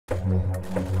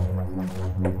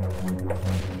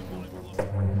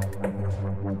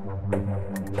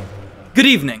Good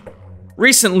evening.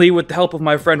 Recently, with the help of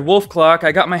my friend Wolfclock,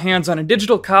 I got my hands on a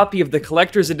digital copy of the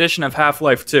collector's edition of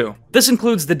Half-Life 2. This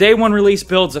includes the day one release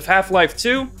builds of Half-Life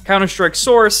 2, Counter-Strike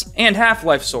Source, and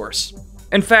Half-Life Source.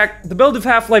 In fact, the build of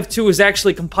Half-Life 2 was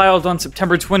actually compiled on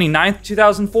September 29th,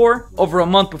 2004, over a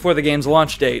month before the game's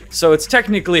launch date, so it's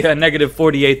technically a negative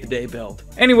 48th day build.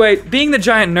 Anyway, being the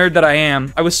giant nerd that I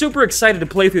am, I was super excited to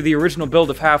play through the original build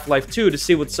of Half-Life 2 to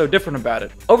see what's so different about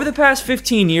it. Over the past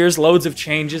 15 years, loads of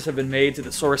changes have been made to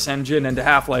the Source engine and to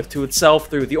Half-Life 2 itself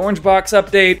through the Orange Box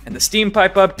update, and the Steam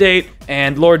Pipe update,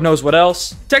 and Lord knows what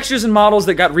else. Textures and models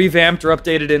that got revamped or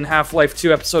updated in Half-Life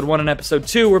 2 Episode 1 and Episode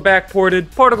 2 were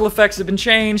backported, particle effects have been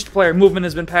changed, player movement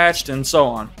has been patched, and so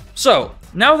on. So,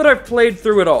 now that I've played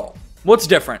through it all, what's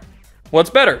different? What's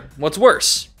better? What's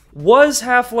worse? Was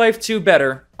Half-Life 2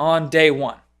 better on day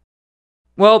one?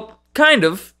 Well, kind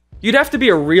of. You'd have to be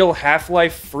a real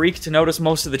Half-Life freak to notice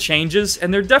most of the changes,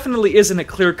 and there definitely isn't a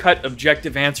clear-cut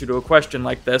objective answer to a question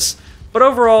like this, but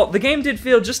overall, the game did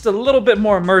feel just a little bit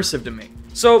more immersive to me.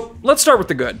 So, let's start with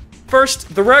the good.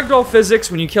 First, the ragdoll physics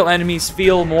when you kill enemies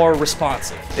feel more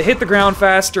responsive. They hit the ground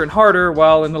faster and harder,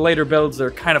 while in the later builds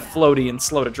they're kind of floaty and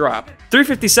slow to drop.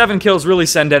 357 kills really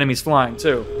send enemies flying,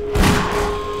 too.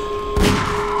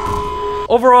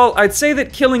 Overall, I'd say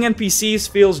that killing NPCs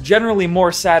feels generally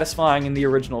more satisfying in the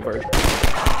original version.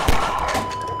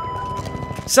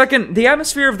 Second, the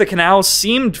atmosphere of the canals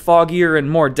seemed foggier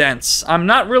and more dense. I'm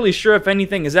not really sure if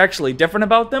anything is actually different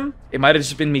about them. It might have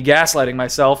just been me gaslighting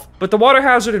myself, but the water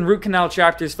hazard and root canal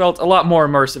chapters felt a lot more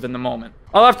immersive in the moment.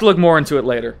 I'll have to look more into it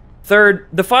later. Third,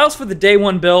 the files for the day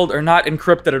one build are not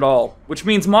encrypted at all, which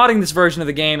means modding this version of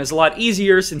the game is a lot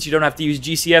easier since you don't have to use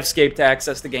GCFscape to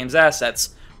access the game's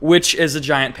assets, which is a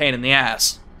giant pain in the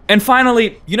ass. And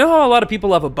finally, you know how a lot of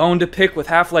people have a bone to pick with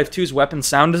Half-Life 2's weapon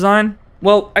sound design?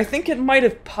 Well, I think it might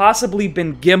have possibly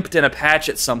been gimped in a patch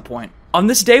at some point. On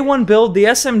this day one build, the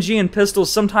SMG and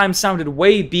pistols sometimes sounded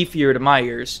way beefier to my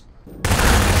ears.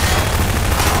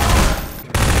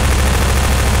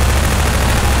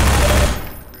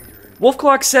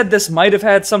 Wolfclock said this might have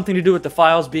had something to do with the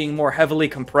files being more heavily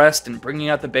compressed and bringing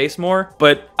out the bass more,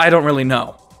 but I don't really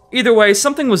know. Either way,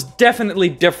 something was definitely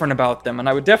different about them, and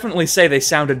I would definitely say they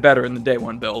sounded better in the day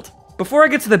one build. Before I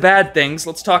get to the bad things,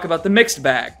 let's talk about the mixed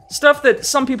bag. Stuff that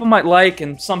some people might like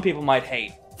and some people might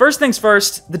hate. First things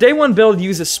first, the day one build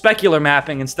uses specular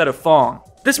mapping instead of Phong.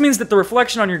 This means that the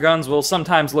reflection on your guns will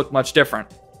sometimes look much different.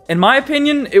 In my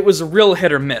opinion, it was a real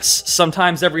hit or miss.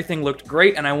 Sometimes everything looked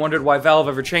great and I wondered why Valve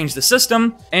ever changed the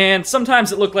system, and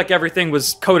sometimes it looked like everything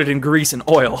was coated in grease and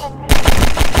oil.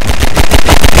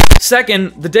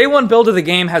 Second, the day one build of the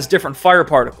game has different fire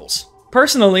particles.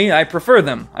 Personally, I prefer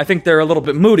them. I think they're a little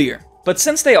bit moodier. But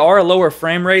since they are a lower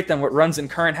frame rate than what runs in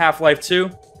current Half-Life 2,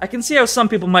 I can see how some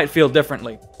people might feel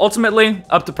differently. Ultimately,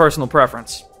 up to personal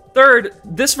preference. Third,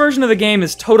 this version of the game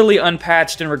is totally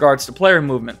unpatched in regards to player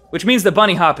movement, which means that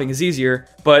bunny hopping is easier,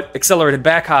 but accelerated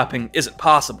back hopping isn't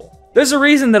possible. There's a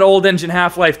reason that old engine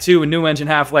Half-Life 2 and new engine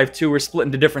Half-Life 2 were split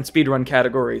into different speedrun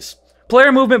categories.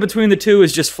 Player movement between the two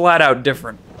is just flat out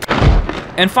different.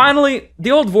 And finally,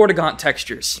 the old Vortigaunt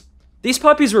textures. These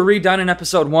puppies were redone in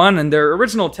Episode 1, and their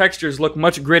original textures look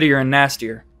much grittier and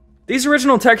nastier. These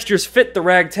original textures fit the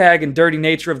ragtag and dirty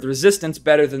nature of the Resistance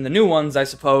better than the new ones, I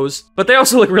suppose, but they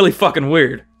also look really fucking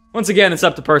weird. Once again, it's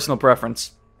up to personal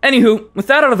preference. Anywho, with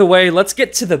that out of the way, let's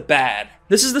get to the bad.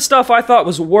 This is the stuff I thought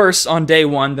was worse on day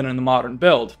one than in the modern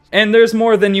build, and there's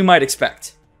more than you might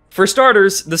expect. For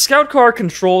starters, the scout car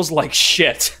controls like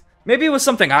shit. Maybe it was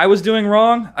something I was doing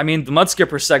wrong. I mean, the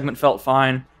Mudskipper segment felt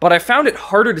fine, but I found it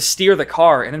harder to steer the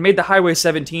car, and it made the Highway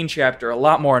 17 chapter a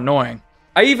lot more annoying.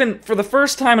 I even, for the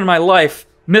first time in my life,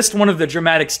 missed one of the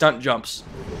dramatic stunt jumps.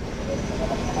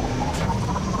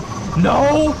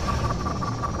 No!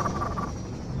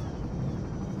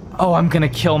 Oh, I'm gonna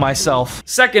kill myself.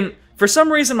 Second, for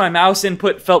some reason my mouse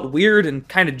input felt weird and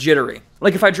kinda jittery.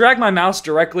 Like if I dragged my mouse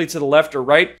directly to the left or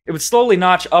right, it would slowly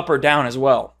notch up or down as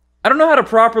well. I don't know how to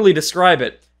properly describe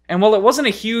it, and while it wasn't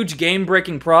a huge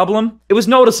game-breaking problem, it was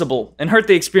noticeable and hurt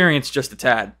the experience just a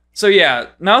tad. So yeah,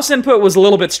 mouse input was a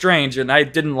little bit strange and I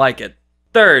didn't like it.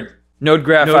 Third, node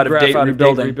graph out of date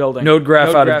rebuilding. Node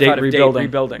graph out of date rebuilding.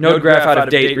 Node graph out of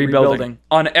date rebuilding.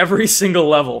 On every single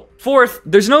level. Fourth,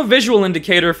 there's no visual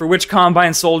indicator for which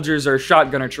Combine soldiers are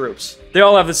shotgunner troops. They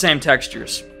all have the same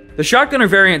textures. The shotgunner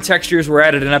variant textures were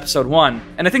added in Episode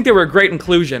 1, and I think they were a great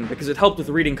inclusion because it helped with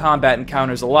reading combat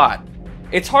encounters a lot.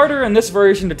 It's harder in this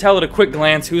version to tell at a quick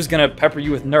glance who's gonna pepper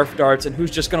you with Nerf darts and who's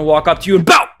just gonna walk up to you and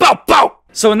bow, bow, bow!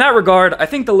 So in that regard, I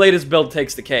think the latest build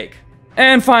takes the cake.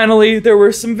 And finally, there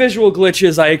were some visual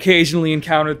glitches I occasionally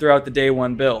encountered throughout the day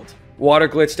one build. Water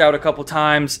glitched out a couple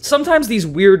times, sometimes these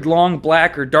weird long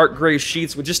black or dark gray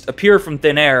sheets would just appear from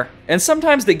thin air, and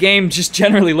sometimes the game just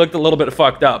generally looked a little bit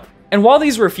fucked up. And while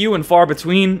these were few and far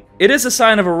between, it is a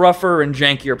sign of a rougher and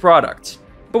jankier product.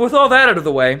 But with all that out of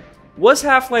the way, was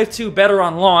Half-Life 2 better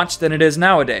on launch than it is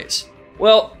nowadays?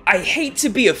 Well, I hate to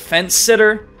be a fence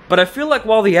sitter, but I feel like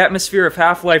while the atmosphere of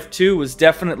Half-Life 2 was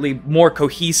definitely more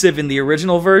cohesive in the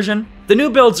original version, the new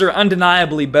builds are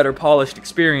undeniably better polished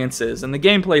experiences, and the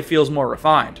gameplay feels more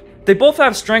refined. They both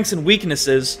have strengths and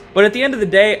weaknesses, but at the end of the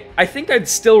day, I think I'd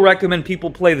still recommend people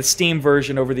play the Steam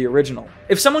version over the original.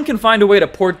 If someone can find a way to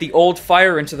port the old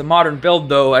Fire into the modern build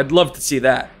though, I'd love to see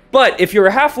that. But if you're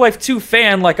a Half-Life 2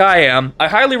 fan like I am, I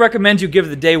highly recommend you give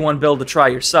the day one build a try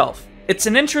yourself. It's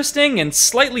an interesting and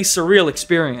slightly surreal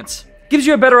experience. Gives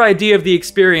you a better idea of the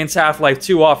experience Half-Life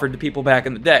 2 offered to people back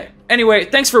in the day. Anyway,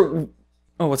 thanks for...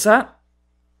 Oh, what's that?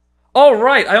 Oh,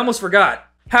 right, I almost forgot.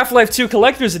 Half-Life 2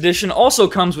 Collector's Edition also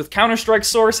comes with Counter-Strike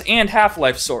Source and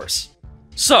Half-Life Source.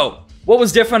 So, what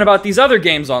was different about these other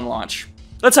games on launch?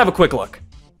 Let's have a quick look.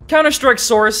 Counter-Strike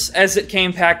Source, as it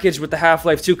came packaged with the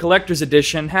Half-Life 2 Collector's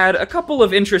Edition, had a couple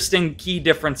of interesting key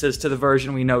differences to the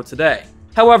version we know today.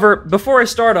 However, before I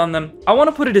start on them, I want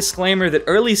to put a disclaimer that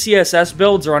early CSS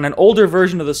builds are on an older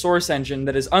version of the Source engine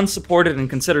that is unsupported and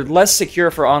considered less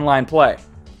secure for online play.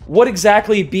 What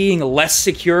exactly being less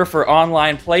secure for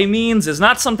online play means is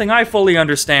not something I fully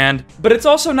understand, but it's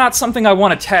also not something I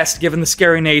want to test given the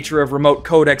scary nature of remote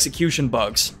code execution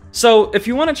bugs. So, if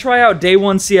you want to try out Day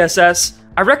 1 CSS,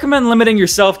 I recommend limiting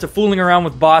yourself to fooling around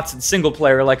with bots in single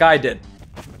player like I did.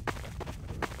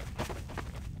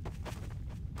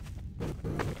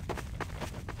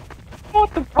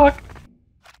 What the fuck?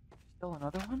 Still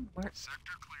another one? Where?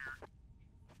 Sector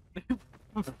clear.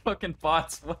 Fucking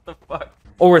bots, what the fuck?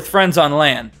 Or with friends on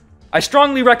LAN. I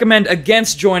strongly recommend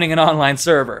against joining an online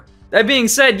server. That being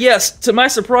said, yes, to my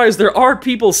surprise, there are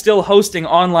people still hosting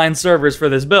online servers for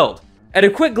this build. At a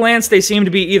quick glance, they seem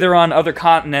to be either on other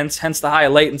continents, hence the high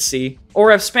latency,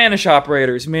 or have Spanish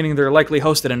operators, meaning they're likely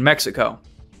hosted in Mexico.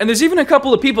 And there's even a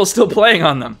couple of people still playing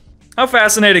on them. How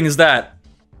fascinating is that?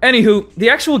 Anywho, the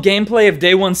actual gameplay of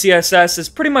Day 1 CSS is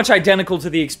pretty much identical to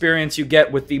the experience you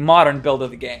get with the modern build of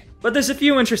the game, but there's a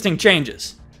few interesting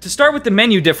changes. To start with the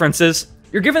menu differences,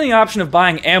 you're given the option of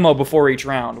buying ammo before each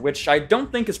round, which I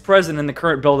don't think is present in the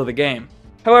current build of the game.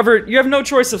 However, you have no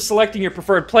choice of selecting your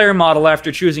preferred player model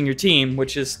after choosing your team,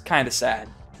 which is kinda sad.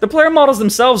 The player models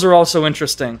themselves are also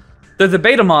interesting. They're the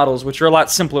beta models, which are a lot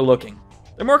simpler looking.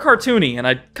 They're more cartoony, and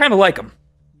I kinda like them.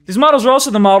 These models are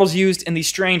also the models used in the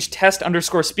strange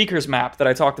test_speakers map that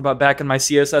I talked about back in my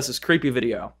CSS is creepy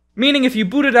video. Meaning if you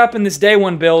boot it up in this Day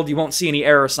 1 build, you won't see any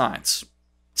error signs.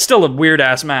 Still a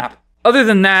weird-ass map. Other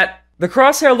than that, the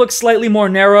crosshair looks slightly more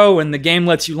narrow and the game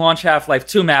lets you launch Half-Life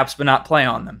 2 maps but not play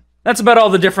on them. That's about all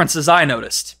the differences I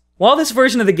noticed. While this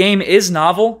version of the game is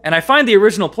novel, and I find the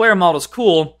original player models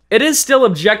cool, it is still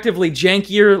objectively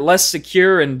jankier, less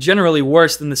secure, and generally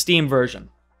worse than the Steam version.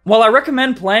 While I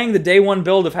recommend playing the Day 1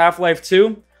 build of Half-Life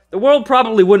 2, the world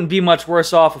probably wouldn't be much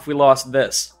worse off if we lost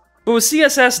this. But with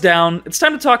CSS down, it's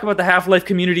time to talk about the Half-Life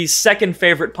community's second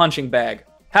favorite punching bag,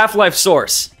 Half-Life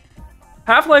Source.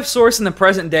 Half-Life Source in the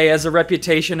present day has a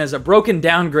reputation as a broken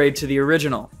downgrade to the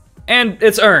original, and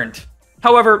it's earned.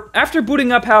 However, after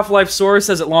booting up Half-Life Source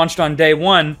as it launched on Day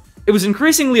 1, it was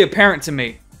increasingly apparent to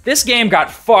me, this game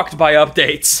got fucked by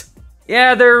updates.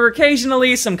 Yeah, there are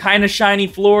occasionally some kinda shiny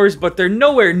floors, but they're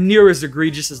nowhere near as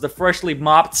egregious as the freshly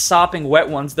mopped, sopping wet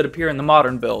ones that appear in the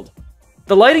modern build.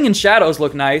 The lighting and shadows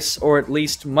look nice, or at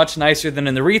least much nicer than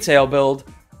in the retail build,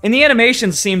 and the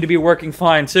animations seem to be working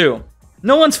fine too.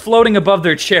 No one's floating above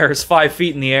their chairs 5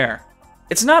 feet in the air.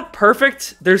 It's not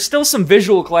perfect, there's still some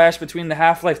visual clash between the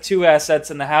Half-Life 2 assets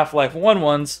and the Half-Life 1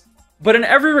 ones, but in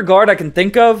every regard I can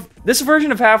think of, this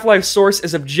version of Half-Life Source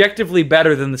is objectively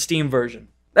better than the Steam version.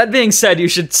 That being said, you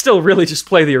should still really just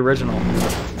play the original.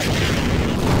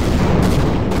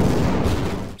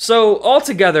 So,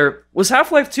 altogether, was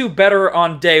Half-Life 2 better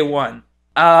on Day 1?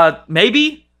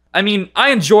 Maybe? I mean,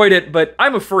 I enjoyed it, but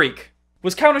I'm a freak.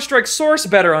 Was Counter-Strike Source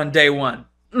better on Day 1?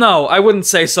 No, I wouldn't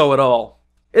say so at all.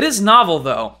 It is novel,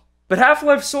 though. But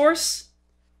Half-Life Source?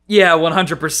 Yeah,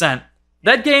 100%.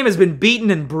 That game has been beaten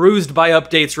and bruised by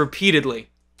updates repeatedly.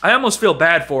 I almost feel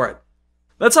bad for it.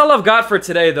 That's all I've got for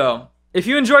today, though. If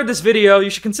you enjoyed this video, you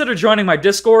should consider joining my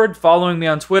Discord, following me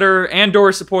on Twitter,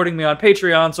 and/or supporting me on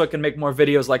Patreon so I can make more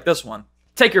videos like this one.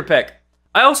 Take your pick.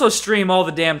 I also stream all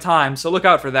the damn time, so look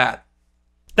out for that.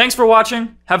 Thanks for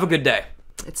watching. Have a good day.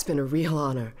 It's been a real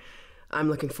honor. I'm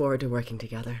looking forward to working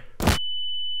together.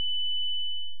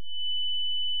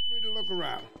 Look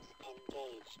around.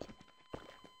 Engaged.